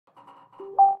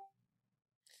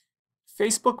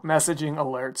Facebook messaging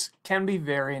alerts can be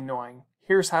very annoying.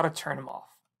 Here's how to turn them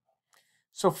off.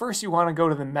 So first you want to go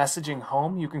to the messaging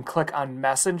home. You can click on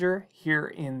Messenger here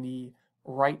in the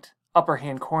right upper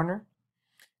hand corner.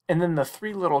 And then the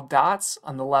three little dots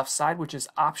on the left side, which is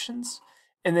options.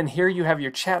 And then here you have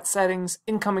your chat settings,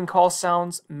 incoming call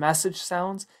sounds, message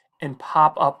sounds, and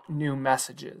pop up new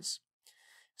messages.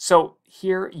 So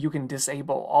here you can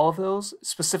disable all of those.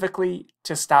 Specifically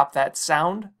to stop that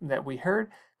sound that we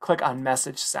heard, click on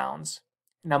message sounds.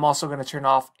 And I'm also going to turn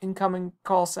off incoming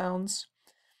call sounds.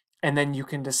 And then you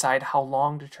can decide how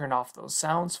long to turn off those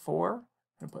sounds for.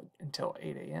 I'm going to put until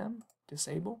 8 a.m.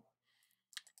 disable.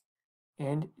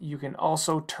 And you can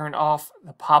also turn off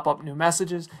the pop-up new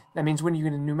messages. That means when you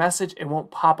get a new message, it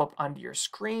won't pop up onto your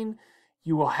screen.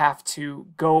 You will have to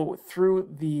go through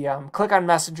the, click on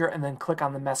Messenger and then click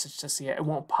on the message to see it. It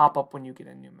won't pop up when you get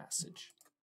a new message.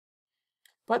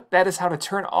 But that is how to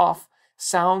turn off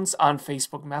sounds on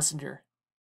Facebook Messenger.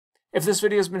 If this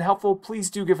video has been helpful, please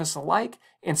do give us a like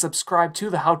and subscribe to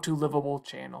the How to Livable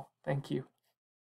channel. Thank you.